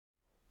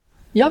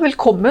Ja,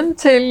 velkommen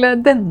til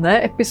denne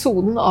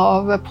episoden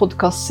av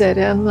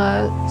podcastserien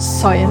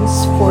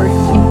Science for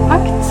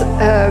Impact.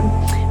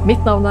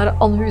 Mitt navn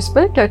Anne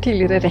Husbekk, jeg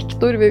tidligere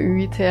rektor ved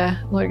UiT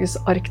Norges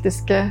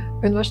Arktiske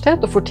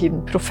Universitet, og for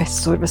tiden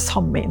professor ved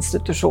samme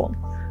institusjon.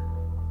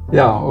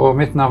 Ja, og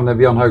mitt navn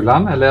Bjørn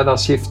Haugland, jeg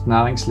leder Skift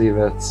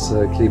Næringslivets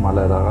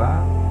klimaledere.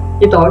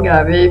 I dag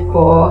vi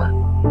på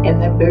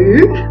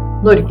NMBU,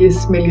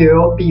 Norges miljø-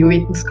 og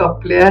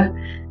biovitenskapelige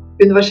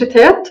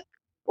universitet.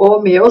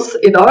 Og med oss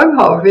I dag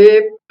har vi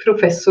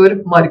professor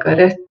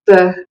Margaret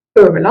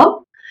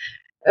Øverland.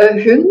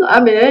 Hun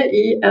med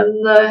I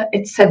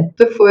et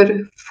senter for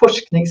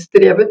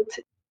forskningsdrevet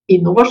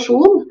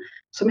innovasjon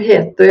som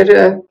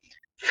heter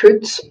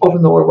Foods of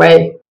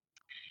Norway.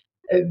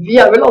 Vi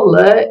vel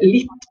alle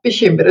litt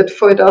bekymret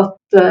for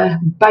at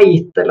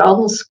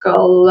beiteland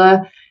skal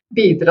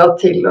bidra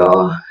til å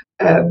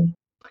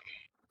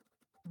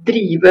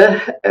drive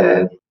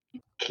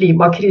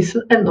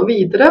klimakrisen enda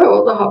videre,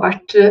 og det har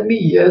vært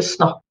mye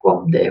snakk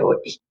om det å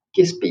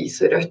ikke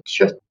spise rødt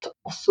kjøtt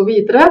og så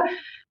videre.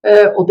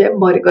 Og det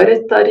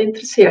Margaret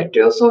interessert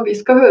I, og som vi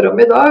skal høre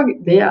om I dag,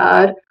 det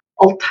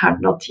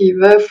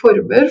alternative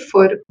former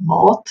for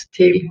mat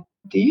til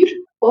dyr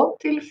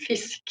og til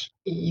fisk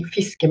I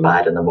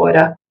fiskemærene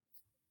våre.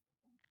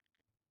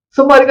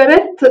 Så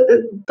Margaret,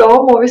 da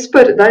må vi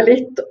spørre deg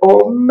litt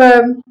om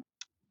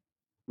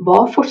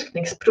hva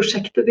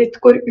forskningsprosjektet ditt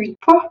går ut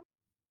på.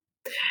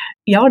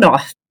 Ja da,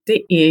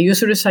 det jo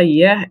som du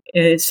sier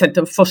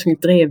Senter for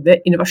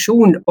forskningsdrevet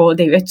innovasjon, og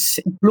det jo et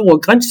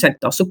blågrønt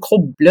senter som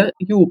kobler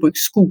jordbruk,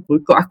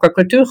 skogbruk og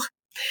akvakultur.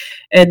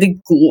 Det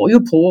går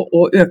jo på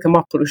å øke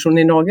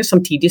matproduksjonen I Norge,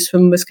 samtidig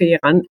som vi skal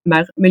gjøre den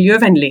mer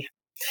miljøvennlig.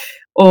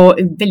 Og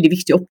en veldig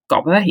viktig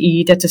oppgave I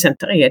dette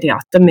senteret det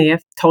at vi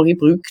tar I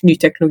bruk ny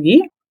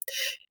teknologi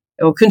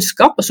og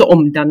kunnskap, og så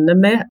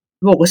omdanner vi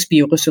våre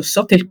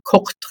bioressurser til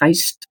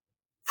kortreist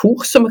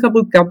fôr som vi kan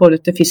bruke både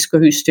til fisk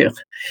og husdyr.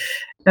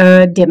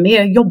 Det vi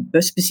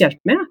jobber spesielt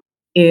med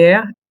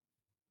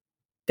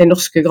de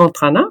norske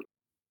grantrærne,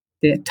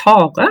 det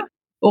tare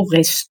og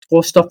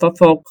restråstoffer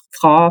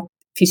fra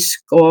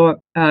fisk og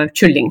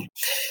kylling.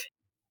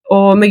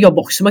 Og vi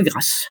jobber også med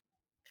gress.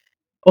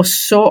 Og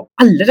så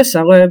alle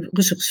disse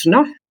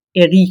ressursene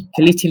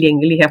rikelig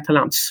tilgjengelig her til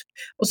lands.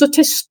 Og så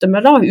tester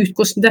vi da ut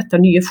hvordan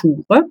dette nye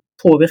fôret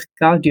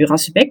påvirker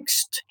dyras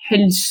vekst,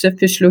 helse,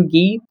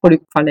 fysiologi,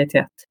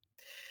 produktkvalitet.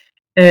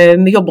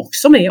 Vi jobber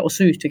også med å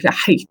utvikle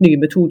helt nye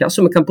metoder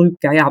som vi kan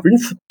bruke I avlen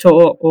til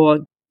å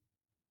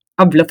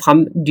avle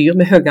frem dyr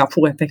med høyere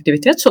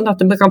fôreffektivitet, sånn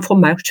at vi kan få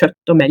mer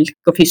kjøtt og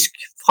melk og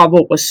fisk fra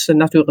våre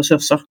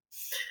naturressurser.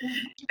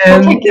 Da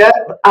tenker jeg,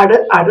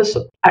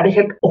 det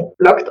helt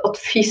opplagt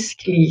at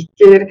fisk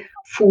liker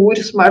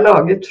fôr som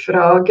laget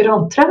fra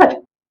grantrær?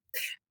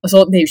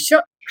 Altså, det jo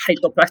ikke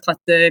helt opplagt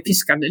at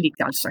fiskene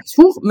liker all slags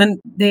fôr, men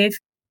det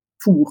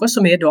fôret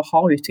som vi da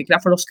har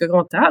utviklet for norske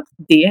grantrær,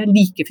 det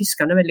liker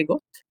fiskene veldig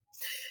godt.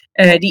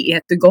 De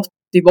eter godt,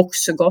 de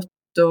vokser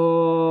godt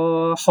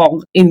og har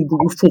en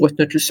god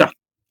fôrutnyttelse.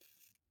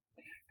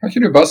 Kan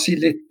ikke du bare si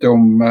litt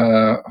om,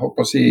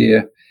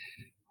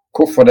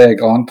 hvorfor det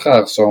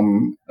grantrær som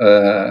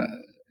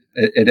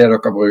det dere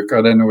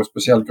bruker? Det noe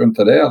spesiell grunn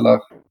til det, eller?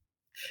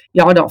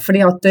 Ja da,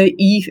 fordi at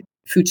I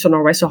Foods of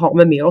Norway så har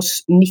vi med oss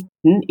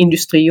 19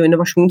 industri- og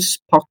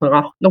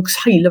innovasjonspartnere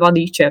langs hele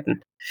verdikjeden.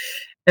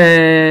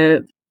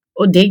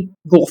 Og det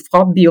går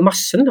fra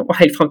biomassen og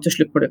helt frem til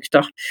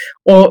sluttprodukter.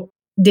 Og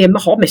det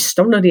vi har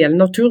mest av når det gjelder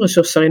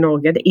naturressurser I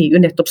Norge, det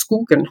jo nettopp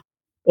skogen.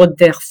 Og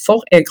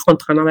derfor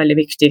grantrærne veldig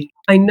viktig.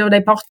 En av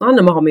de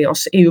partnerne vi har med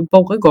oss jo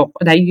Borregaard,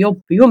 og de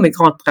jobber jo med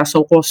grantrær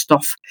som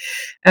råstoff.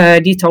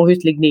 De tar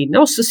ut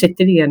ligniner, og så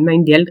sitter de igjen med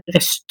en del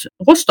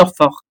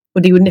restråstoffer.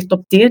 Og det jo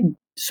nettopp det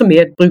som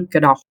vi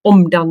bruker da,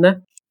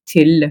 omdanne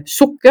til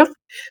sukker,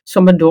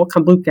 som vi da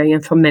kan bruke I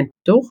en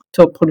fermentor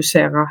til å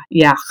produsere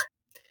gjær.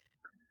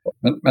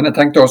 Men jeg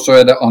tenkte også,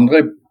 det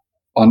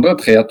andre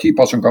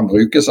tretyper som kan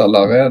brukes,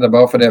 eller det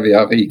bare fordi vi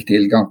har rik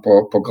tilgang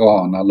på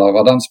gran, eller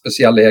har den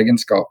spesielle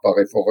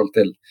egenskaper I forhold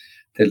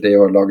til det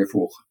å lage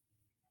fôr?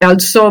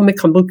 Altså, vi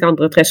kan bruke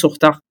andre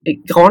tresorter.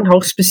 Gran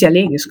har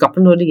spesielle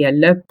egenskaper når det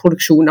gjelder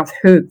produksjon av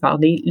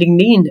høyverdig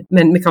lignin,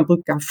 men vi kan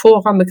bruke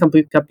fåra, vi kan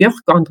bruke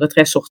bjørk og andre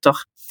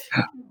tresorter.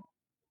 Ja.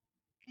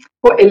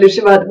 Og ellers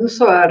I verden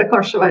så det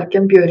kanskje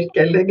hverken bjørk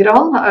eller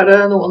gran. Det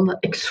noen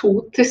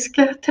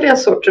eksotiske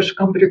tresorter som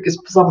kan brukes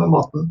på samme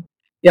måten?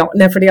 Ja,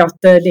 fordi at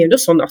det jo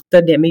sånn at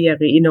det vi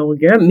gjør I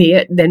Norge,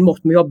 med den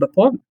måten vi jobber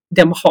på,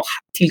 der vi har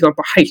tilgang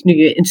på helt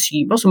nye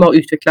enzymer som vi har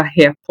utviklet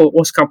her på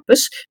Ås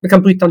Campus. Vi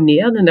kan bryte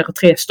ned den der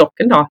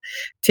trestokken da,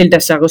 til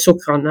disse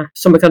sukkerene,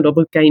 som vi kan da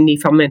bruke inn I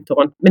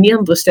fermentoren. Men I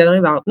andre steder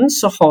I verden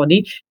så har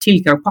de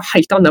tilgang på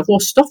helt annet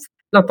råstoff,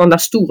 blant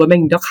annet store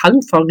mengder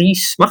halm fra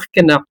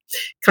rismarkene,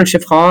 kanskje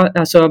fra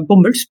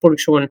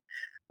bomullsproduksjonen.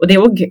 Og det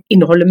også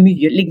inneholder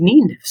mye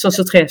lignin, sånn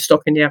som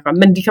trestokken gjør.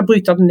 Men de kan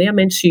bryte det ned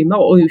med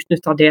enzymer og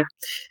utnytte det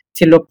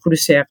til å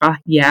produsere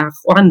gjær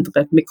og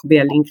andre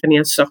mikrobielle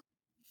ingredienser.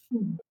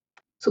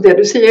 Så det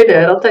du sier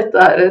det at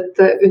dette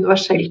et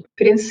universelt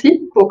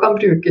prinsipp og kan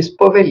brukes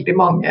på veldig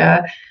mange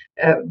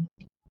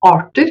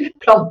arter,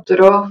 planter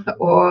og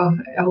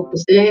jeg holdt på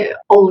å si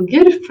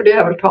alger, for det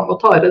vel tang og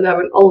tare, det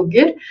vel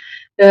alger,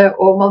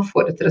 og man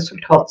får et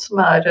resultat som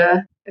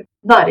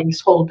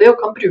næringsholdig og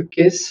kan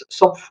brukes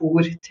som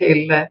fôr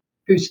til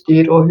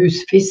husdyr og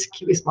husfisk,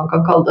 hvis man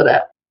kan kalle det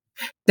det.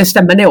 Det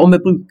stemmer det, og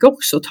vi bruker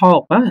også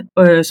tare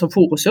som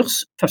fôrressurs.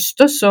 Først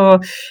så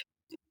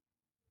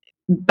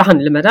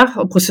behandler vi det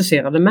og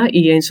prosesserer det med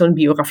i en sånn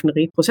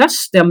bioraffineriprosess,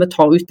 der vi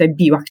tar ut de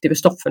bioaktive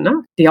stoffene.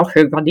 De har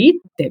høy verdi,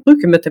 det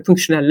bruker vi til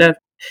funksjonelle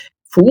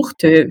fôr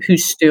til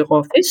husdyr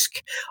og fisk,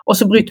 og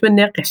så bryter vi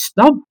ned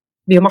resten av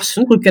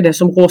biomassen, bruker det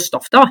som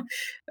råstoff da,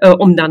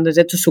 omdanner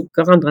det til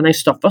sukker og andre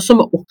næringsstoffer, som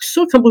vi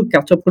også kan bruke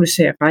til å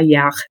produsere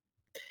gjær.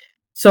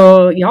 Så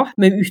ja,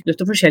 vi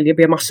utnytter forskjellige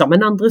biomasser,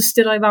 men andre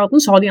steder i verden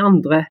så har de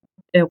andre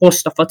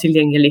råstoffer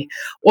tilgjengelig.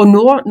 Og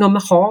nå når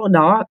vi har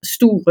da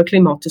store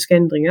klimatiske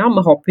endringer,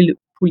 vi har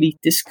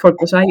politisk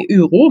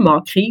uro, vi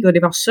har krig og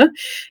diverse,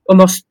 og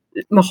vi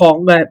har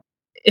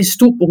et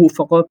stort behov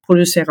for å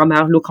produsere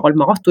mer lokal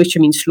mat, og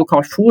ikke minst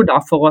lokal fôr da,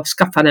 for å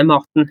skaffe den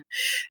maten.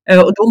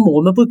 Og da må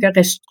vi bruke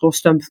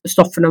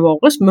restråstoffene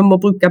våre, vi må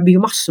bruke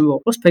biomassen vår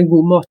på en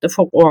god måte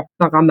for å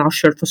være mer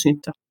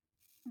selvforsynte.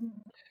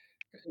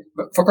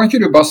 For kan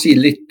ikke du bare si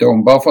litt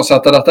om, bare for å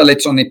sette dette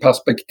litt sånn i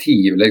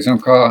perspektiv, liksom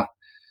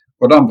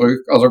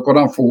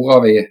hvordan fôrer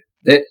vi,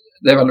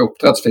 det er vel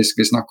oppdrettsfisk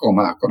vi snakker om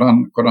her,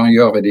 hvordan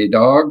gjør vi det i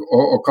dag,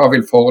 og hva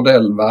vil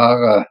fordelen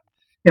være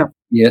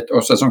i et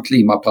også sånn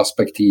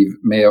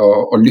klimaperspektiv med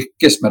å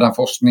lykkes med den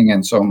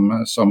forskningen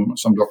som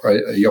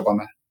dere jobber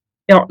med?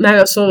 Ja, nei,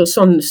 altså,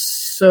 så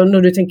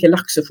når du tenker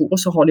laksefôr,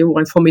 så har det jo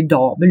vært en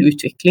formidabel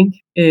utvikling,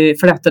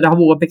 for det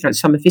har vært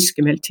begrenset med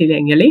fiskemel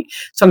tilgjengelig,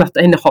 sånn at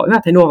en har jo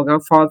hatt en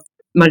overgang fra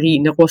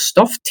marine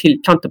råstoff til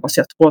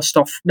plantebasert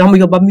råstoff. Det har vi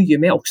jobbet mye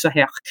med også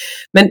her.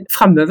 Men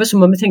fremover så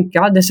må vi tenke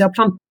at disse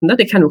plantene,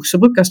 det kan også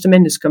brukes til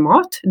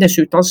menneskemat.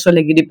 Dessuten så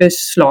legger de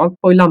beslag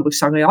på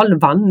landbruksareal,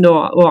 vann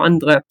og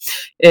andre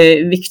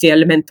viktige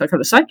elementer,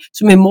 kan du si.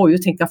 Så vi må jo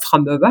tenke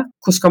fremover.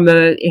 Hvordan skal vi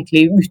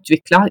egentlig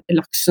utvikle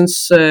laksens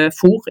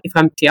fôr i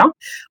fremtiden?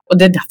 Og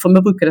det er derfor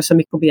vi bruker disse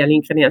mikrobielle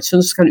ingrediensene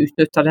som kan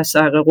utnytte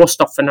disse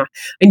råstoffene.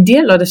 En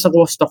del av disse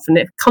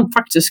råstoffene kan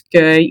faktisk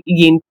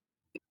gi en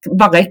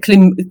bare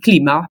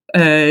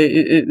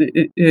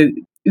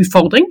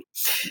klimautfordring,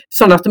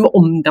 sånn at vi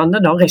omdanner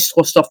da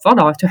restråstoffer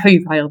da, til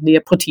høyverdige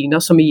proteiner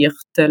som vi gir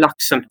til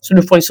laksen, så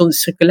du får en sånn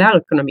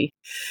sirkulær økonomi.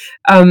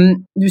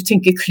 Du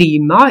tenker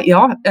klima,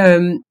 ja,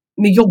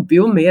 vi jobber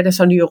jo med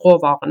disse nye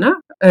råvarene,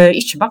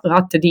 ikke bare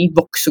at de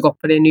vokser opp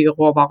på de nye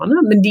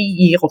råvarene, men de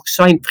gir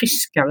også en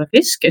friskere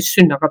fisk, en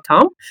sunnere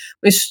tarm.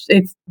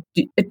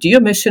 Et dyr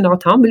med sunnere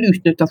tarm vil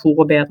utnytte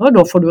fôret bedre, og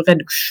da får du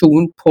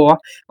reduksjon på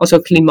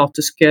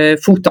klimatiske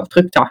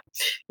fotavtrykk da,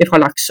 fra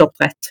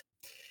lakseoppdrett.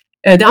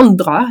 Det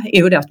andre er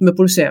jo det at vi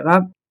produserer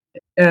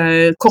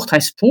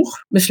kortreistfôr.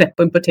 Vi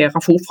slipper å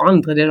importere fôr fra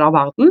andre deler av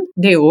verden.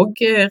 Det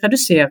også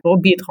reduserer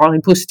og bidrar i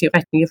en positiv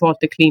retning i forhold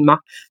til klima.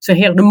 Så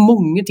her er det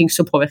mange ting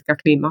som påvirker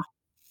klima.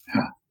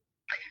 Ja.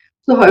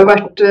 Det har jo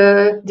vært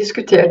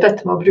diskutert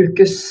dette med å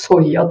bruke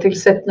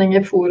sojatilsetning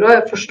i fôr, og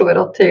jeg forstår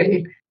at til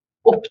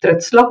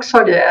oppdrettslaks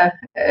har det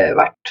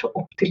vært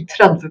opp til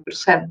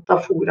 30%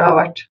 av fôret har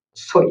vært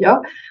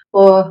soja,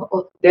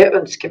 og det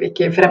ønsker vi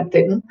ikke i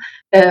fremtiden.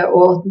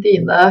 Og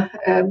dine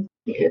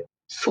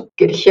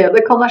sukkerkjede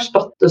kan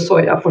erstatte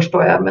soja,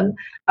 forstår jeg, men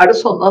er det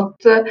sånn at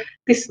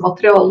disse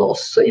materialene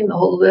også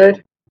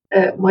inneholder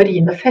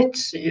marine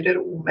fettsyrer,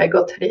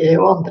 omega-3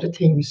 og andre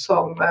ting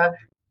som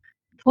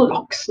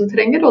laksen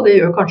trenger, og det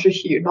gjør kanskje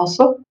kyrne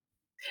også?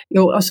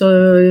 Jo, altså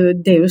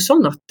det er jo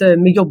sånn at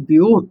vi jobber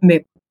jo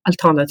med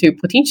alternative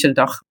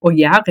proteinkilder, og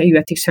gjær er jo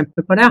et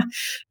eksempel på det.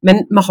 Men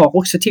vi har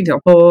også tilgang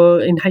på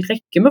en hel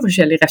rekke med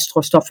forskjellige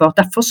restråstoffer.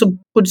 Derfor så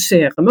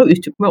produserer vi og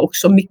utvikler vi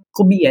også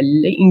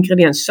mikrobielle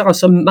ingredienser,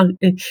 altså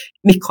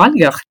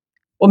mikroalger.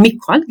 Og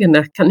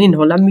mikroalgene kan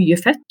inneholde mye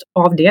fett,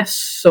 og av det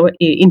så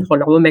er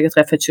innholdet av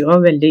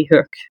omega-3-fettsyrer veldig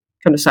høy,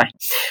 kan du si.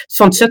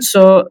 Sånn sett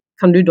så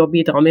kan du da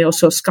bidra med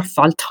å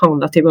skaffe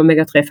alternative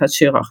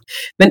omega-3-fettsyrer.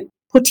 Men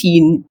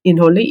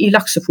proteininnholdet i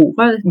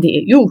laksefôret, det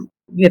er jo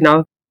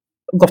gjerne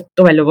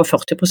godt og vel over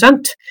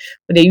 40%,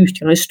 og det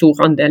utgjør en stor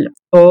andel.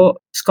 Og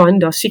skal en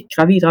da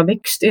sikre videre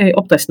vekst i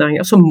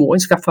oppdrettsnæringen, så må en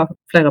skaffe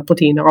flere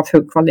proteiner av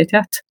høy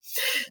kvalitet.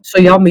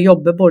 Så ja, vi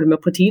jobber både med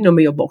protein, og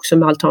vi jobber også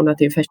med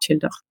alternative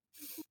fettkilder.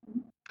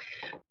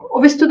 Og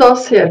hvis du da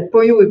ser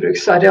på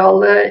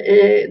jordbruksarealet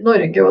i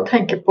Norge og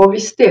tenker på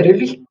hvis dere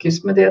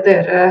lykkes med det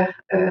dere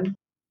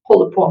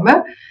holder på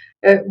med,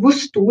 hvor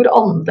stor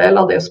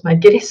andel av det som er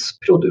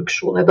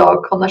gressproduksjon i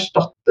dag kan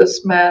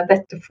erstattes med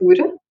dette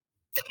fôret?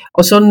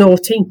 Altså nå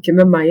tenker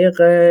vi mer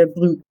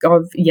bruk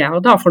av gjær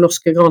da, for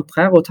norske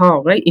grantrær og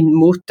tare inn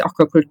mot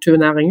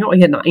akvakulturnæringer og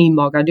gjerne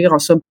einmagedyr,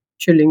 altså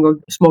kylling og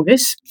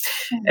smågris.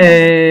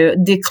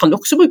 Det kan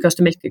også brukes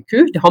til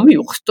melkeku, det har vi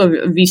gjort og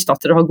vist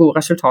at det har gode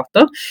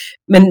resultater,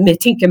 men vi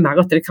tenker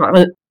mer at det kan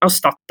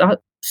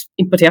erstatte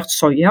importert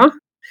soja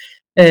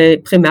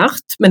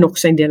primært, men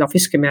også en del av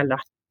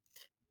fiskemelet.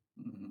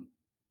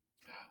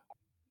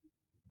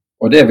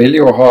 Og det vil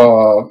jo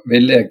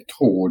vil jeg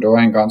tro, da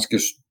en ganske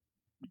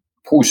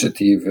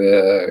positiv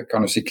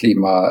kan du si,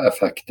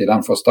 klimaeffekt i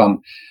den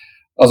forstand.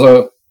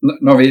 Altså,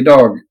 når vi i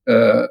dag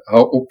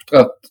har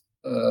oppdrett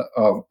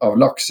av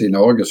laks i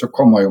Norge, så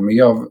kommer jo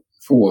mye av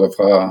fôret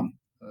fra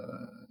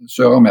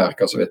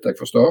Sør-Amerika, så vidt jeg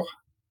forstår.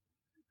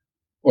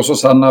 Og så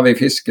sender vi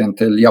fisken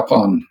til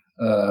Japan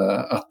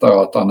etter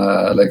at den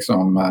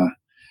liksom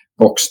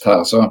vokst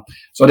her.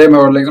 Så det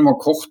med liksom å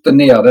korte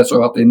ned det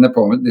som har vært inne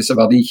på, disse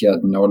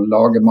verdikjedene, og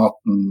lage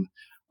maten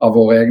av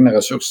våre egne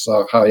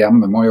ressurser her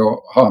hjemme, må jo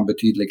ha en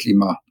betydelig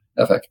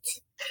klimaeffekt.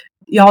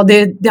 Ja,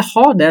 det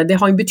har det. Det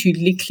har en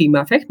betydelig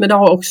klimaeffekt, men det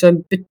har også en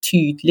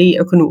betydelig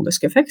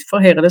økonomisk effekt,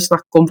 for her det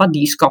snakk om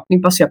verdiskapning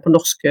basert på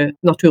norske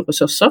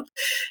naturressurser.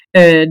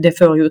 Det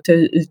fører jo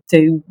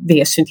til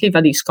vesentlig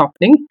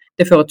verdiskapning.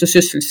 Det fører til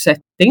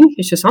sysselsetting,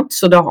 ikke sant?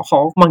 Så det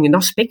har mange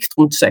aspekt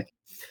rundt seg.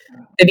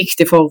 Det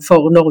viktig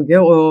for Norge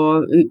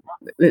og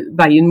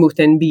veien mot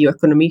en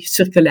bioøkonomi,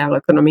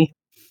 sirkulær økonomi.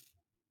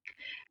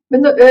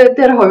 Men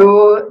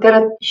dere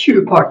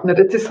 20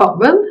 partnere til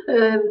sammen,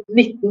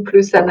 19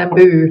 pluss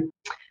NMBU,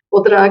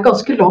 og dere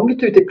ganske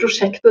langt ute i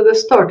prosjektet. Det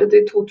startet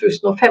i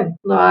 2015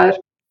 og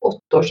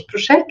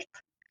 8-årsprosjekt.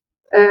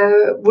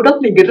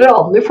 Hvordan ligger dere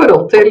an i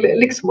forhold til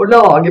liksom å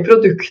lage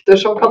produkter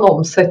som kan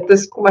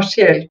omsettes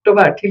kommersielt og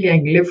være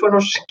tilgjengelig for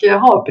norsk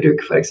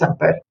havbruk, for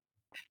eksempel?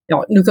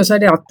 Ja, du kan si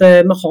det at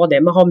vi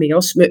har med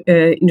oss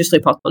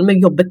industripartnerne.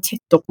 Vi jobber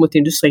tett opp mot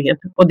industrien,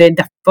 og det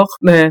derfor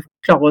vi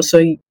klarer oss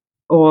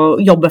å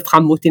jobbe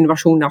frem mot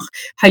innovasjoner.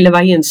 Hele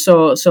veien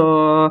så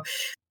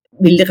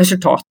vil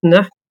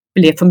resultatene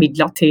bli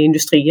formidlet til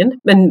industrien,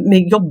 men vi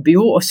jobber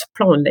jo og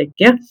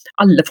planlegger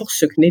alle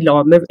forsøkene i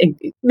lag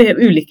med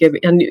ulike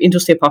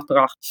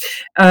industripartnere.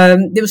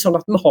 Det er jo sånn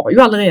at vi har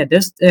jo allerede,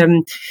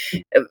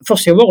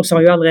 forskningen vår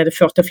har jo allerede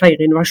ført til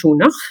flere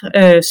innovasjoner,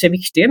 som er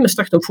viktige. Vi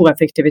snakket om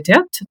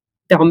fôreffektivitet.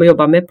 Det har vi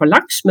jobbet med på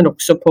laks, men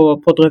også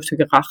på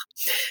drøvtyggere.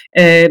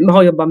 Vi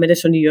har jobbet med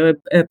disse nye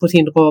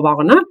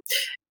proteinråvarene.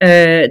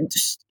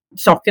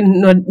 Saken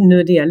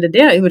når det gjelder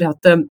det, er jo det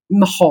at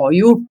vi har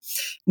jo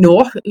nå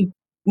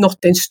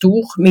nått en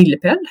stor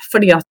milepæl,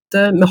 fordi at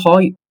vi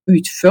har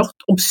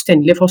utført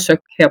omstendelige forsøk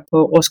her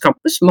på Ås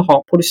Campus. Vi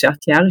har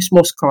produsert gjær i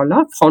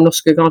småskala fra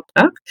norske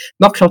grantrær.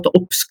 Vi har klart å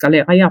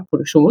oppskalere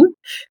gjærproduksjonen.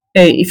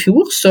 I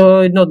fjor så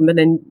nådde vi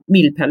den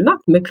milepælen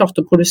at vi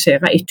klarte å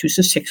produsere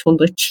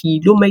 1600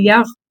 kilo med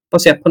gjær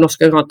basert på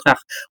norske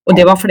grantrær. Og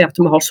det var fordi at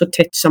vi har så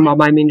tett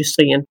samarbeid med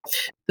industrien.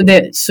 Så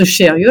det som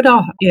skjer jo da,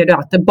 er det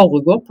at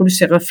Borregaard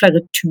produserer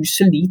flere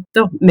tusen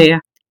liter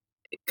med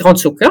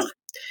gransukker.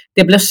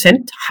 Det blir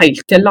sendt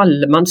helt til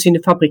Lallemann sine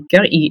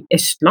fabrikker i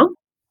Estland.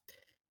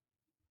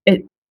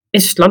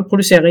 Estland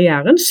produserer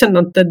gjæren,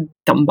 sender den til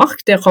Danmark,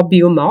 der har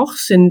Biomar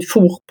sin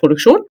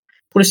fôrproduksjon,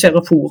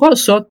 produserer fôret, og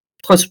så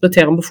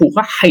transporterer vi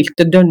fôret helt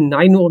til Dønna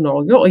i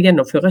Nord-Norge og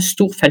gjennomfører et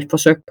stort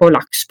feltforsøk på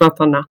laks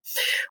blant annet.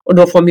 Og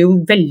da får vi jo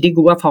veldig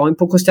god erfaring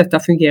på hvordan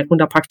dette fungerer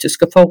under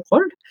praktiske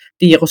forhold.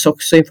 Det gir oss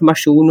også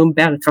informasjon om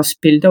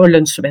bærekraftsbildet og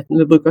lønnsomheten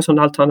ved bruk av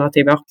sånne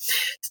alternativer.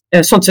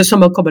 Sånn sett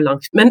som vi kommer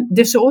langt. Men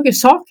det som også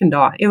er saken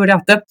da, er jo det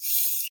at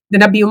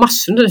denne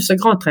biomassen og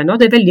disse grantrærne,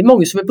 det er veldig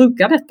mange som vil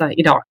bruke dette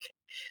i dag.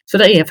 Så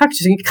det er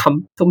faktisk en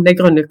kamp om de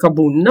grønne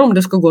karbonene, om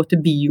det skal gå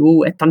til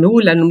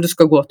bioetanol, eller om det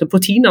skal gå til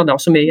proteiner, da,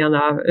 som jeg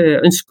gjerne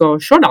ønsker å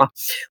se. Da.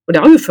 Og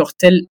det har jo ført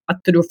til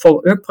at du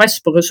får økt press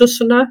på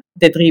ressursene,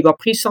 det driver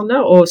prisene,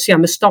 og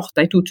siden vi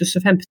startet i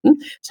 2015,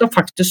 så har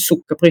faktisk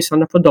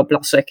sukkerprisene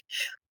fordoblet seg.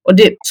 Og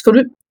det skal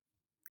du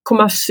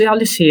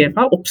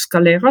kommersialisere,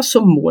 oppskalere,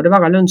 så må det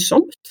være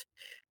lønnsomt.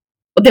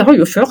 Og det har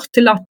jo ført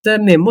til at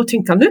vi må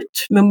tenke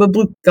nytt, vi må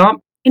bruke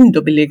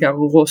enda billigere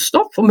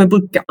råstoff, og vi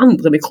bruker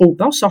andre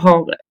mikrober som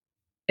har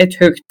et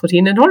høyt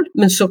proteininnhold,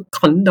 men så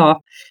kan da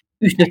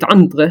utnytte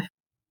andre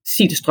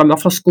sidestrømmer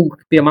fra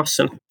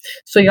skogbiomassen.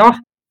 Så ja,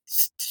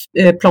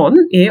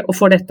 planen er å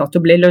få dette til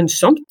å bli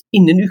lønnsomt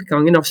innen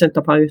utgangen av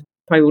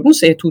senterperioden,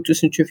 som er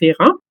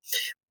 2024,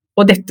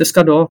 og dette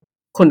skal da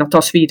kunne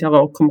tas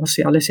videre og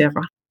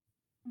kommersialisere.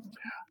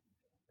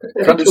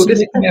 Kan du si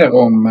litt mer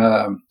om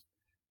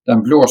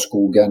den blå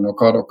skogen,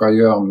 og hva dere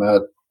gjør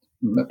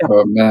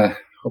med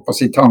å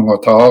si tang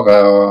og tare?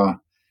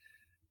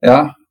 Ja,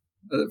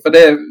 for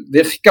det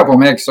virker på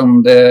meg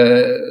som det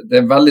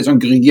er veldig sånn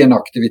gryende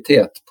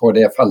aktivitet på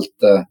det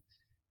feltet,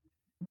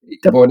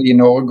 både i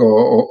Norge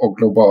og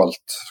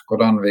globalt.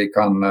 Hvordan vi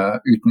kan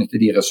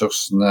utnytte de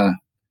ressursene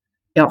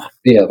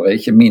bedre,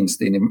 ikke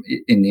minst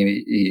inn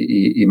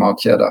i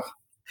matkjeder.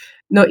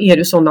 Nå er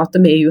det sånn at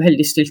vi er jo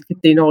heldig stilt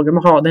i Norge.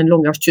 Vi har den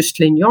lange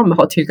kystlinja, vi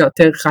har tilgang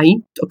til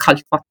rent og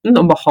kaldt vann,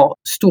 og vi har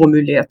store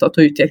muligheter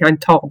til å utvikle en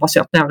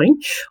tarebasert næring.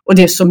 Og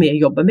det som vi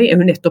jobber med,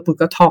 er jo nettopp å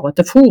bruke tare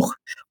til fôr.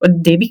 Og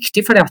det er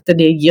viktig fordi at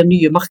det gir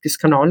nye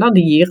markedskanaler,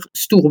 det gir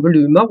store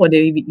volumer, og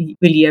det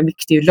vil gi en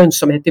viktig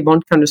lønnsomhet i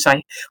bånd, kan du si.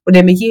 Og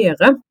det vi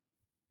gjør,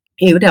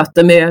 er jo det at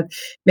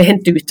vi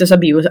henter ut disse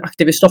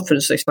bioaktive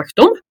stoffene som jeg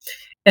snakket om.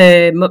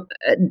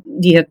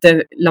 De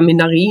heter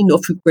laminarin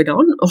og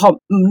fucoidan, og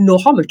nå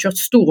har vi kjørt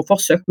store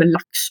forsøk med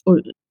laks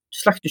og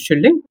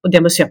slaktekylling, og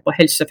det vi ser på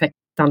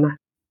helseeffektene.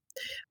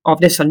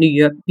 av disse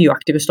nye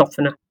bioaktive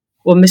stoffene.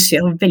 Og vi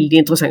ser veldig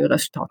interessante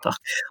resultater.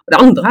 Og det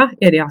andre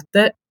det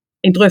at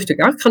en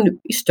drøvtygger kan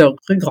i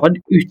større grad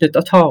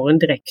utnytte taren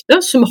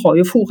direkte, så vi har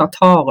jo fôret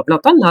tare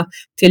blant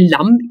annet til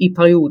lam i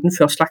perioden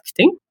før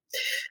slakting.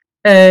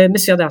 Vi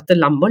ser det at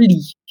lammer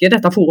liker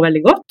dette fôret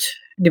veldig godt.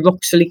 De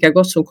vokser like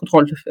godt som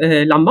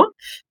kontrolllammer.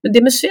 Men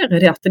det vi ser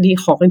det at de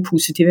har en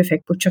positiv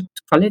effekt på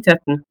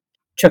kjøttkvaliteten.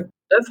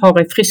 Kjøttet har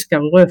en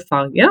friskere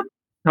rødfarge,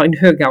 har en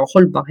høyere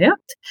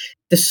holdbarhet,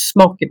 det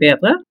smaker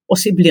bedre,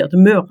 og så blir det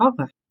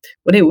mørere.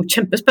 Og det jo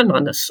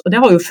kjempespennende. Og det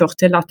har jo ført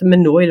til at vi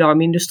nå i lag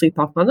med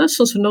industripartnerne,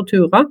 sånn som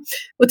Nortura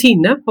og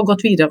Tine, har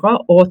gått videre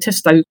og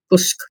testet ut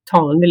hvordan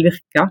taren vil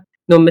virke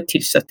når vi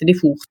tilsetter de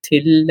fôr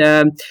til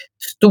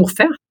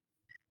storfe.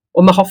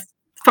 Og vi har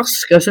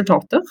ferske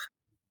resultater,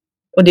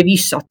 og det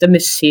viser at vi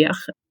ser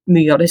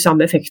mye av de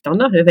samme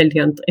effektene. Det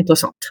veldig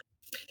interessant.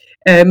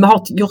 Vi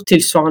har gjort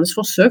tilsvarende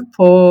forsøk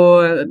på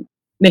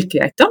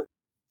melkegeiter,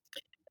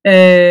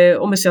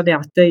 og vi ser det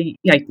at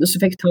geitene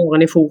som fikk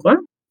taren i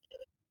fôret,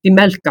 de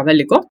melket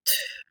veldig godt.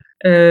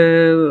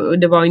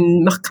 Det var en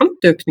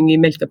markant økning i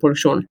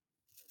melkeproduksjonen.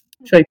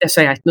 Så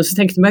disse geitene, så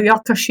tenkte vi, ja,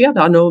 hva skjer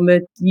da når vi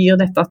gir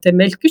dette til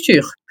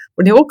melkekyr?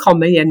 Og det også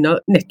har vi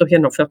nettopp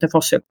gjennomført et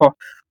forsøk på.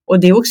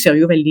 Og det også ser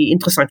jo veldig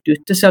interessant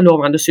ut, det ser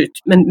lovende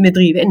ut, men vi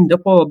driver enda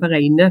på å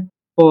beregne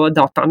på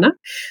dataene,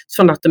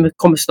 sånn at vi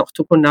kommer snart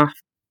til å kunne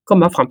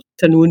komme frem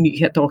til noen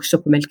nyheter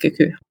også på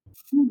melkekyr.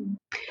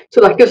 Så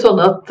det ikke sånn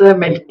at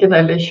melken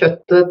eller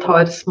kjøttet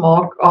tar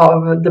smak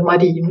av det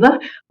marine?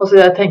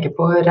 Altså jeg tenker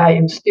på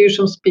reinsdyr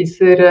som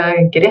spiser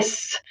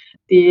gress,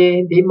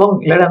 de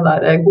mangler den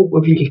der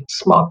gode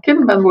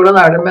viltsmaken, men hvordan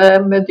det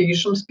med dyr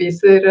som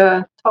spiser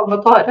tam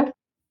og tare?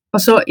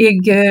 Altså,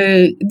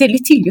 det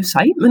litt tidlig å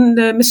si, men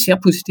vi ser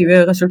positive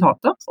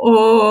resultater,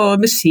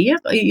 og vi ser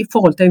i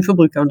forhold til en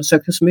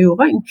forbrukerundersøkelse vi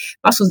gjorde,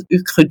 altså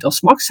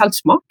kryddersmak,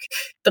 saltsmak,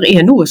 det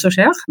noe som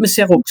skjer. Vi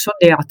ser også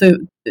det at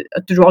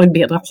du har en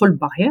bedre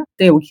holdbarhet,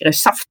 det jo ikke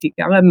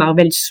saftigere, mer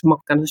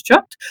velsmakende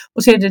kjøtt,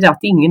 og så det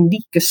at ingen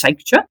liker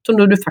seigt kjøtt,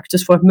 og når du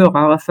faktisk får et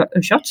mørere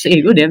kjøtt, så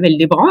jo det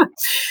veldig bra.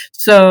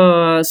 Så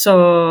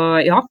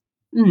ja.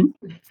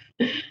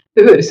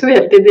 Det høres jo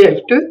helt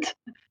ideelt ut.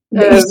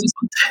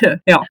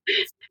 Ja.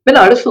 Men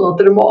det sånn at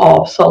dere må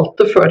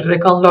avsalte før dere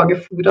kan lage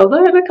fôr av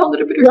det, eller kan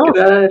dere bruke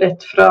det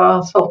rett fra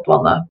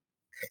saltvannet?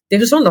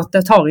 Det jo sånn at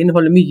tare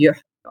inneholder mye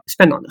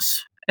spennende.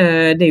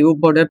 Det jo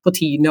både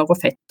proteiner og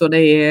fett, og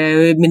det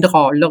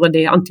mineraler, og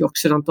det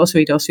antioksidanter og så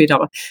videre og så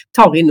videre.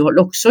 Tare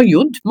inneholder også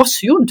jod,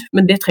 masse jod,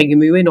 men det trenger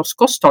vi jo i norsk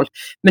kosthold.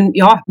 Men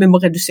ja, vi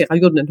må redusere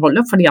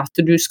jodinnholdet, fordi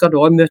at du skal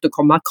da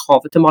imøtekomme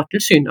kravet til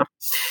Mattilsynet.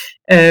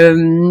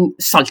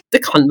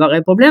 Saltet kan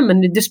være et problem,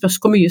 men det spørs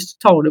hvor mye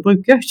tare du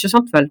bruker, ikke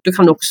sant vel? Du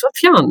kan også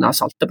fjerne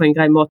saltet på en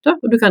grei måte,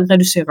 og du kan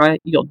redusere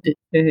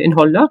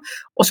jodinnholdet,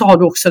 og så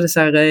har du også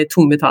disse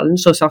tungmetallene,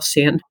 som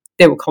arsen.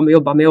 Det kan vi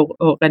jobbe med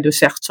å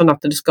redusere, sånn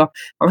at det skal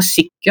være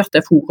sikkert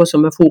det fôret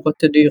som fôret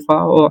til dyra,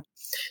 og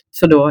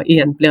så da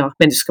igjen blir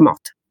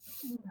menneskemat.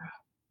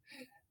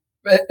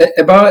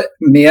 Jeg bare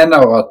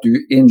mener at du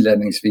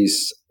innledningsvis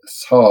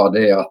sa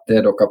det at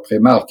det dere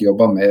primært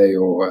jobber med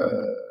jo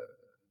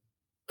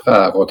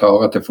trær og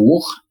tare til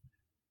fôr.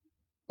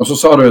 Og så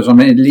sa du som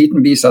en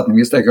liten bisetning,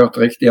 hvis jeg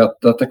hørte riktig, at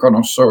dette kan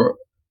også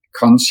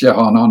kanskje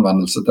ha en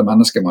anvendelse til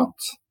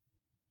menneskemat.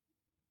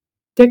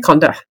 Det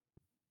kan det.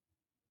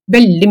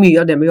 Veldig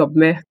mye av det vi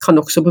jobber med kan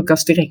også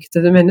brukes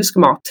direkte til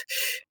menneskemat.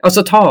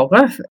 Altså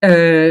tare,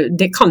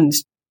 det kan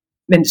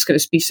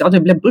menneskene spise.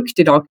 Det blir brukt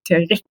i dag til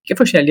en rekke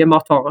forskjellige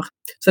matvarer.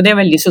 Så det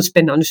veldig så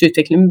spennende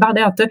utvikling. Men bare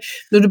det at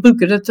når du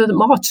bruker det til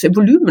mat, så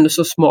volumene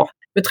så små.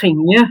 Vi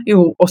trenger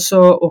jo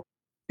også å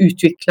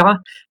utvikle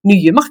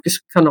nye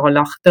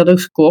markedskanaler der det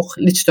går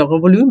litt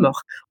større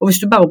volumer. Og hvis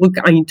du bare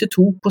bruker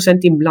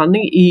 1-2%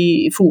 innblanding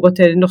i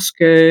fôret til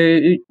norske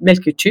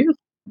melkekyr,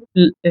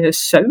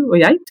 sau og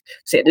geit,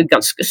 så det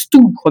ganske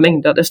store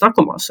mengder det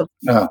snakker om, altså.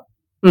 Ja.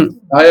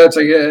 Nei,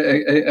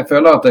 jeg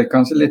føler at det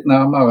kanskje litt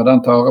nærmere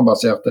den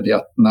tarebaserte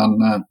dietten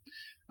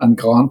enn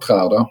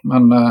grantrær, da,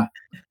 men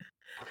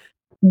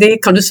det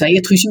kan du si.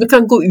 Jeg tror ikke vi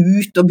kan gå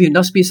ut og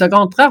begynne å spise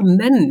grantrær,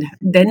 men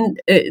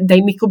de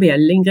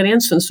mikrobielle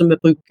ingrediensene som vi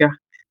bruker,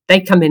 de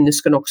kan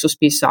menneskene også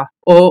spise.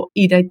 Og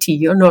i de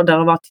tider når det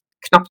har vært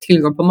knapt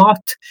tilgang på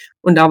mat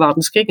under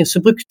verdenskrigen,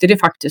 så brukte de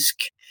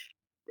faktisk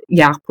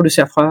gjær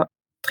produsert fra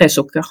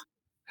tresukker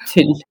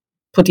til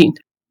protein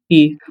i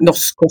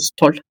norsk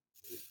kosthold.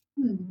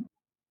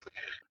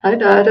 Nei,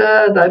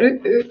 det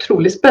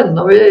utrolig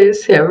spennende, og vi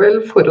ser vel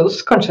for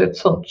oss kanskje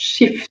et sånt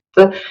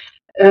skifte.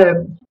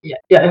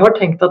 Jeg har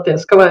tenkt at det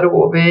skal være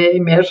over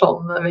i mer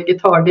sånn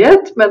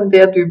vegetardiet, men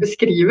det du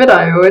beskriver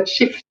jo et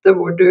skifte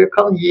hvor du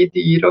kan gi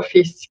dyr og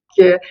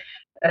fisk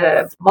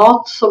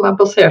mat som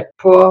basert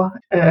på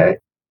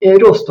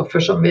råstoffer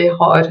som vi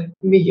har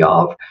mye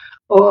av.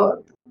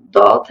 Og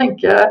da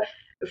tenker jeg,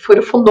 for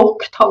å få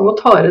nok tang og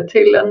tare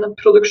til en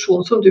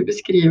produksjon som du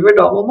beskriver,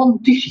 da må man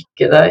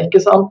dyrke det, ikke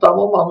sant? Da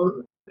må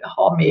man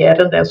ha mer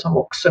enn det som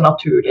vokser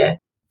naturlig.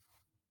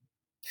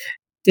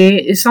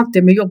 Det sant,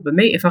 det vi jobber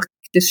med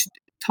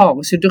faktisk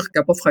tare som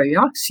dyrker på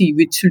Frøya.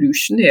 Seaweed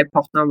Solution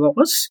partneren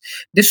vår.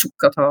 Det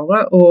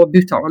sukkertare og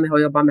butare vi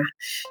har jobbet med.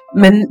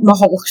 Men vi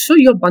har også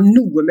jobbet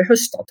noe med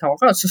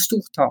høstetare, altså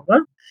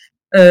stortare.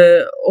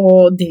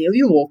 Og det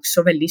jo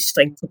også veldig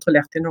strengt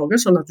kontrollert i Norge,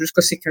 sånn at du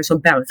skal sikre en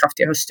sånn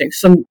bærekraftig høsting.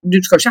 Så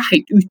du skal ikke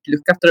helt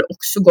utelukke at det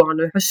også går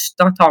an å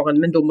høste taren,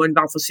 men da må en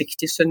være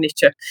forsiktig så en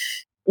ikke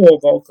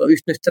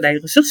overutnytter de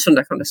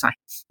ressursene, kan du si.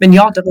 Men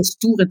ja, det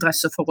stor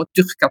interesse for å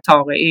dyrke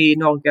tare i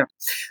Norge.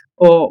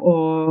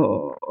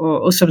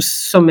 Og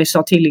som jeg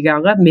sa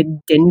tidligere, med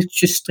den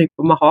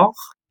kyststripen vi har,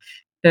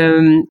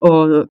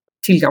 og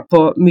tilgang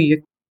på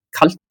mye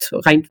kaldt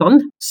og rent vann,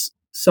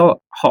 så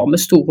har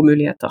vi store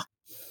muligheter.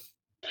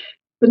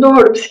 Men nå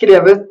har du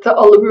beskrevet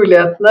alle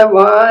mulighetene.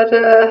 Hva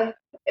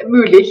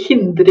mulige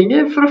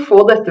hindringer for å få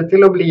dette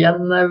til å bli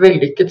en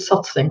vellykket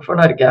satsing for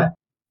Norge?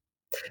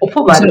 Og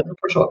for verden,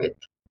 for så vidt.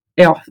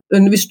 Ja,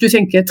 hvis du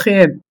tenker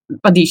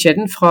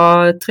verdikjeden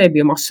fra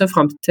trebiomasse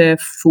frem til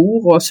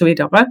fôr og så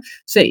videre,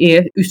 så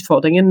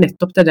utfordringen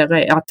nettopp det der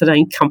at det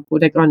en kamp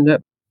om de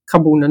grønne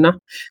karbonene.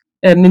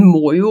 Vi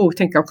må jo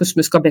tenke hvordan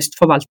vi skal best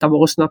forvalte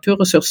våre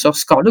naturressurser.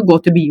 Skal det gå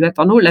til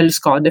bioetanol, eller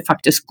skal det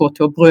faktisk gå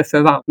til å brødfø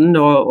verden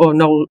og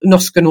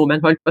norske nordmenn,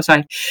 holdt på å si?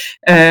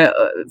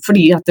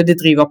 Fordi at det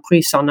driver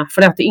prisene.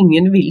 Fordi at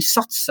ingen vil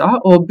satse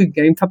og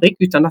bygge en fabrikk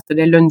uten at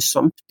det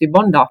lønnsomt i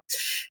bånn da.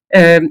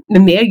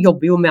 Men vi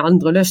jobber jo med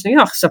andre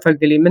løsninger,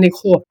 selvfølgelig. Men jeg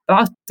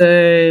håper at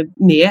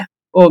vi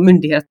og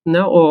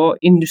myndighetene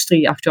og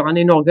industriaktørene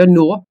i Norge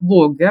nå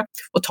våger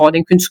å ta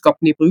den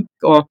kunnskapen i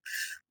bruk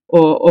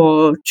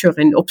og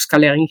kjøre en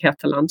oppskalering her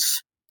til lands.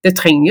 Det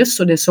trenges,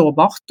 og det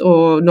sårbart.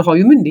 Og nå har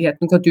jo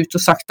myndigheten gått ut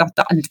og sagt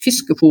at alt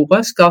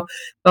fiskefôret skal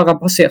være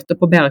basert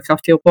på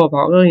bærekraftige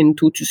råvarer innen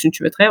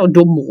 2023, og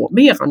da må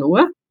vi gjøre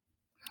noe.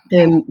 Vi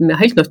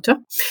helt nødt til.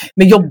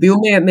 Vi jobber jo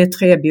med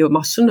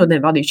trebiomassen og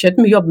den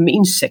verdikjeden. Vi jobber med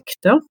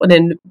insekter og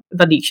den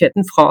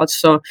verdikjeden fra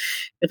altså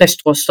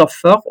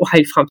restråstoffer og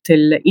helt frem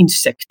til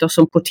insekter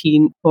som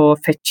protein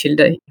og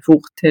fettkilde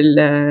til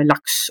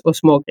laks og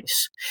smågris.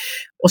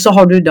 Og så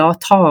har du da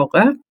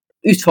tare.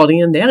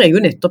 Utfordringen der jo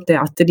nettopp det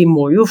at de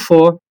må jo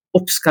få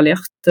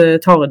oppskalert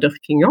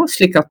taredyrkinger,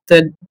 slik at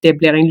det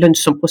blir en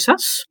lønnsom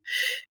prosess.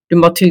 Du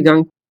må ha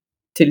tilgang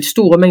til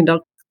store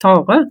mengder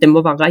tare, det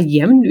må være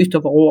jevn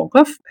utover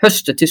året.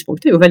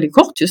 Høstetidspunktet jo veldig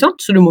kort, ikke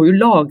sant? Så du må jo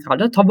lagre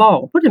det, ta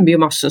vare på den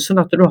biomassen,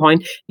 sånn at du har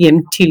en jevn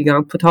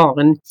tilgang på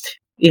taren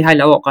i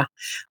hele året.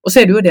 Og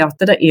så det jo det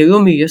at det jo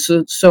mye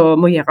som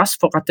må gjøres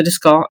for at det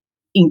skal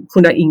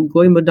kunne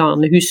inngå i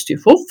moderne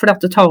husdyrfôr, for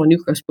at taren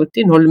i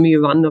utgangspunktet inneholder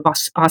mye vann og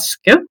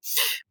aske,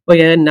 og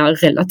gjerne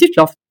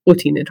relativt lavt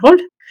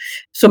proteininnhold.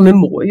 Så vi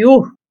må jo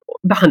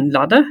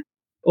behandle det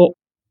og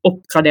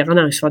oppgradere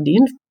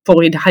næringsverdien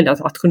for i det hele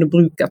tatt kunne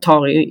bruke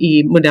tare i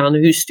moderne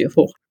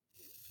husdyrfôr.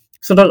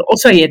 Og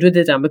så det jo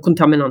det der med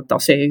kontaminanter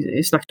som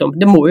jeg snakket om.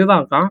 Det må jo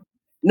være,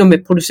 når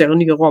vi produserer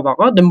nye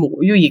råvarer, det må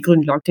jo gi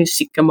grunnlag til en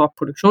sikker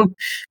matproduksjon,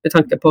 med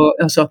tanke på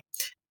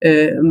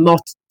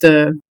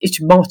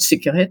ikke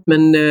matsikkerhet,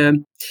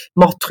 men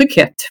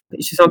mattrygghet,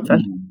 ikke sant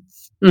vel?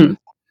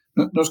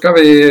 Nå skal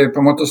vi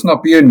på en måte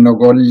snart begynne å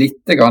gå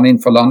litt inn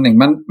for landing,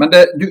 men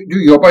du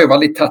jobber jo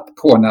veldig tett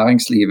på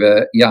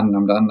næringslivet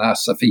gjennom denne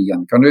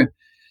SFI-en. Kan du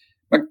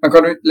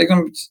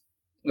liksom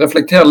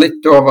reflektere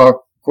litt over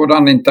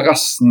hvordan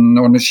interessen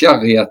og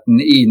nysgjerrigheten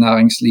i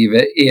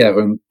næringslivet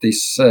rundt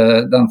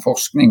den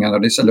forskningen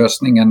og disse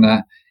løsningene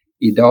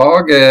i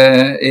dag?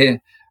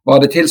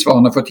 Var det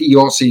tilsvarende for 10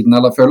 år siden,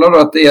 eller føler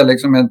du at det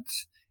liksom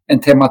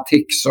en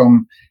tematikk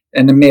som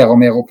en mer og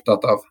mer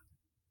opptatt av?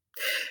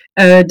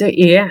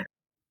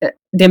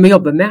 Det vi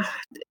jobber med,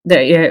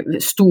 det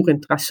stor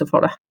interesse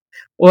for det.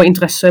 Og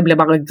interesse blir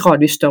bare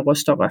gradvis større og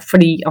større,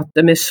 fordi at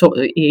vi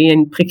i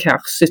en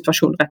prekær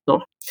situasjon rett nå.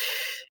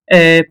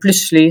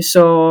 Plutselig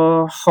så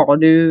har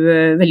du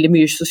veldig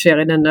mye som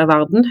skjer i denne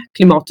verden.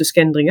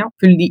 Klimatiske endringer,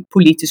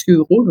 politisk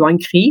uro, du har en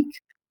krig,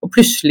 og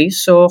plutselig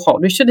så har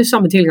du ikke det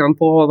samme tilgang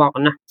på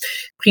råvarene.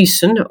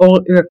 Prisen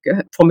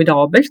øker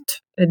formidabelt,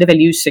 det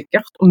veldig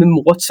usikkert, og vi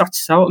må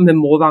satse, og vi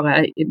må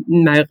være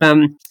mer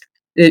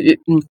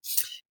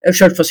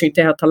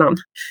selvforsynte her til land.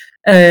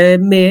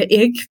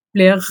 Jeg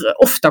blir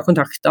ofte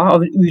kontaktet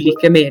av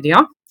ulike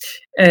medier,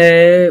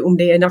 om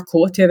det NRK,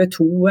 TV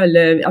 2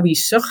 eller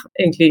aviser,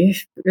 egentlig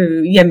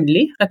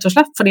jevnlig, rett og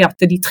slett, fordi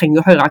at de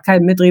trenger å høre hva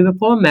vi driver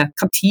på med,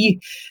 hva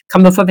tid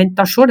kan vi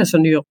forvente å se disse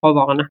nye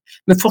råvarene.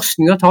 Men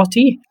forskningen tar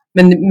tid,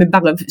 men vi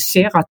bare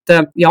ser at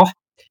ja,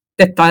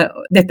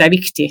 dette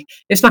viktig.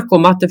 Jeg snakker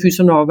om at Foods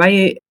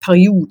Norway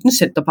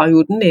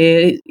senterperioden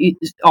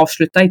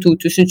avsluttet i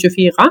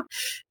 2024,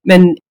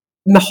 men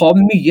vi har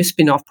mye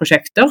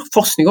spin-off-prosjekter.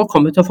 Forskningen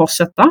kommer til å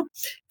fortsette,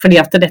 fordi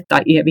at dette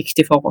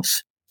viktig for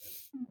oss.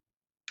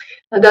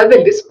 Det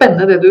veldig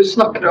spennende det du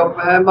snakker om,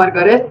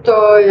 Margaret,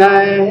 og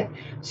jeg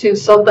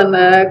synes at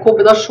denne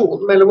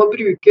kombinasjonen mellom å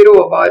bruke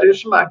råvarer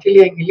som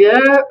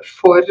tilgjengelige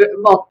for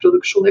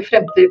matproduksjon i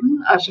fremtiden,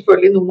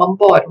 selvfølgelig noe man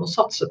bare må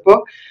satse på.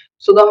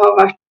 Så det har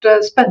vært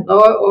spennende,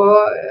 og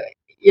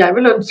jeg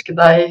vil ønske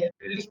deg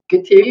lykke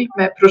til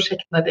med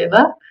prosjektene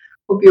dine.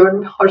 Og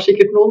Bjørn har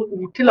sikkert noen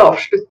ord til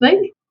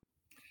avslutning.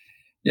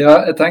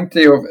 Ja, jeg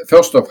tenkte jo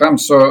først og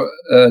fremst så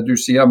du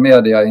sier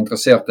media er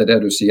interessert i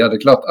det du sier. Det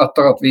er klart,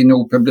 etter at vi nå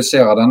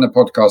publiserer denne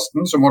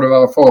podcasten, så må du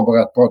være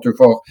forberedt på at du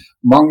får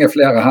mange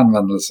flere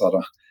henvendelser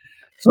da.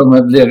 Som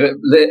jeg blir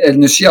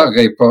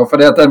nysgjerrig på, for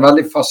det er en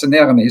veldig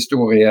fascinerende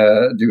historie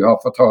du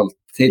har fortalt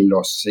til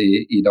oss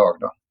i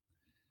dag da.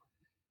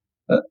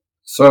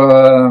 Så,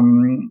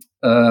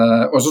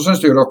 og så synes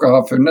jeg dere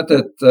har funnet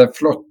et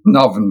flott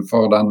navn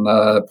for denne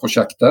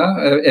prosjektet.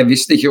 Jeg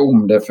visste ikke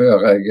om det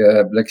før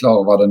jeg ble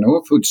klar over det nå,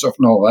 Foods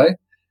of Norway.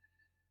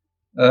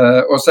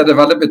 Og så er det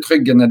veldig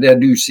betryggende det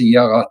du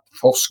sier, at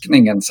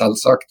forskningen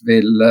selvsagt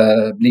vil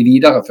bli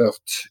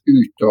videreført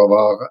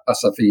utover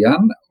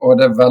SFI-en, og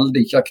det er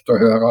veldig kjekt å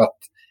høre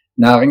at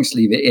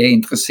næringslivet er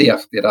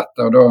interessert i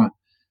dette, og da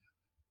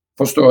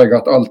forstår jeg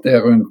at alt det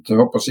rundt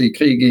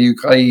krig i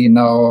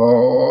Ukraina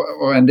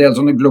og en del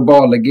sånne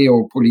globale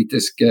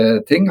geopolitiske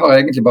ting har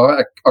egentlig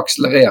bare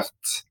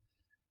akselerert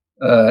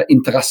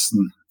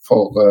interessen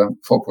for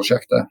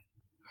prosjektet.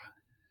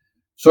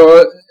 Så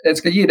jeg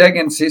skal gi deg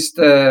en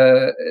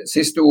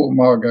siste ord,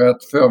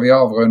 Margaret, før vi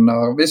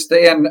avrunder. Hvis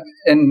det er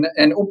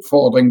en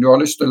oppfordring du har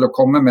lyst til å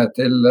komme med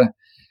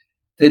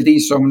til de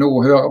som nå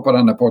hører på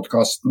denne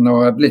podcasten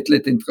og er blitt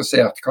litt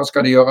interessert, hva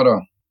skal de gjøre da?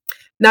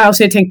 Nei,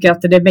 altså jeg tenker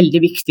at det er veldig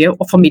viktig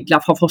å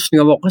formidle fra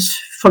forskningen vår.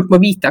 Folk må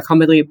vite hva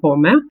vi driver på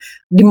med.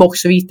 De må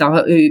også vite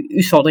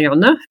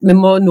utfordringene. Vi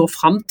må nå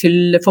frem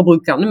til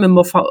forbrukerne, vi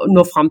må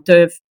nå frem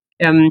til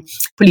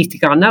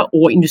politikerne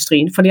og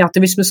industrien. Fordi at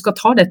hvis vi skal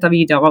ta dette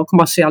videre og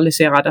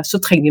kommersialisere det,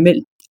 så trenger vi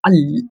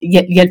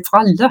hjelp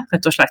fra alle,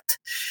 rett og slett.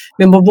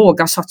 Vi må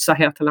våge å satse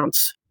her til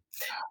lands,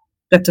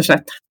 rett og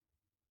slett.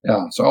 Ja,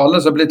 så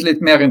alle som er blitt litt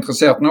mer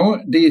interessert nå,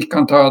 de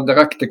kan ta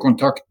direkte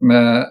kontakt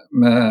med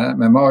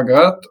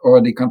Margaret,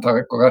 og de kan ta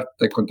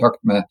direkte kontakt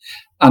med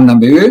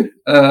NMBU.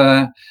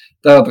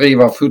 Der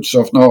driver Foods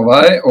of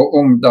Norway og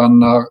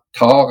omdanner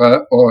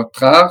tare og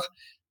trær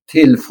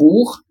til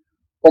fôr,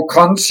 og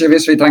kanskje,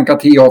 hvis vi tenker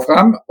 10 år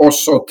frem,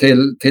 også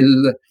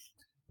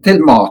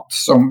til mat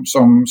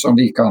som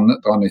vi kan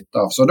dra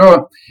nytte av. Så da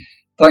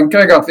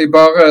tenker jeg at vi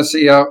bare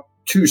sier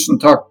tusen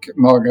takk,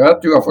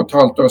 Margaret. Du har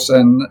fortalt oss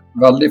en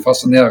veldig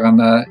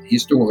fascinerende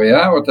historie,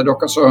 og til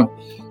dere som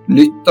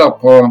lytter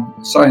på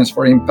Science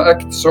for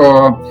Impact, så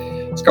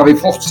skal vi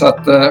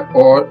fortsette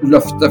å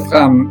løfte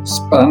frem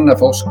spennende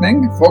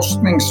forskning.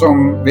 Forskning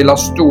som vil ha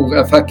stor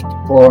effekt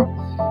på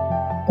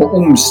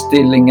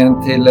omstillingen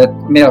til et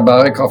mer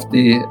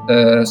bærekraftig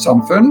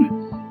samfunn.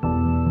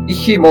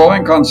 Ikke i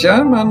morgen kanskje,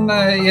 men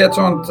i et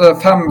sånt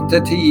 5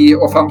 til 10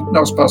 og 15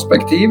 års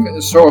perspektiv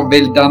så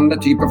vil denne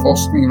type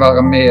forskning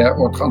være med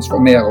å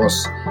transformere oss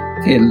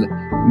til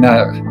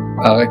mer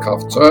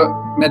bærekraft. Så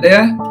med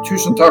det,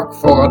 tusen takk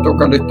for at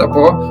dere lytter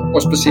på,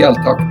 og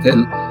spesielt takk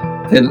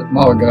til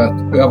Margaret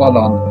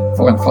Øverland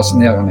for en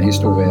fascinerende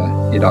historie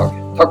i dag.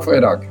 Takk for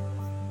i dag.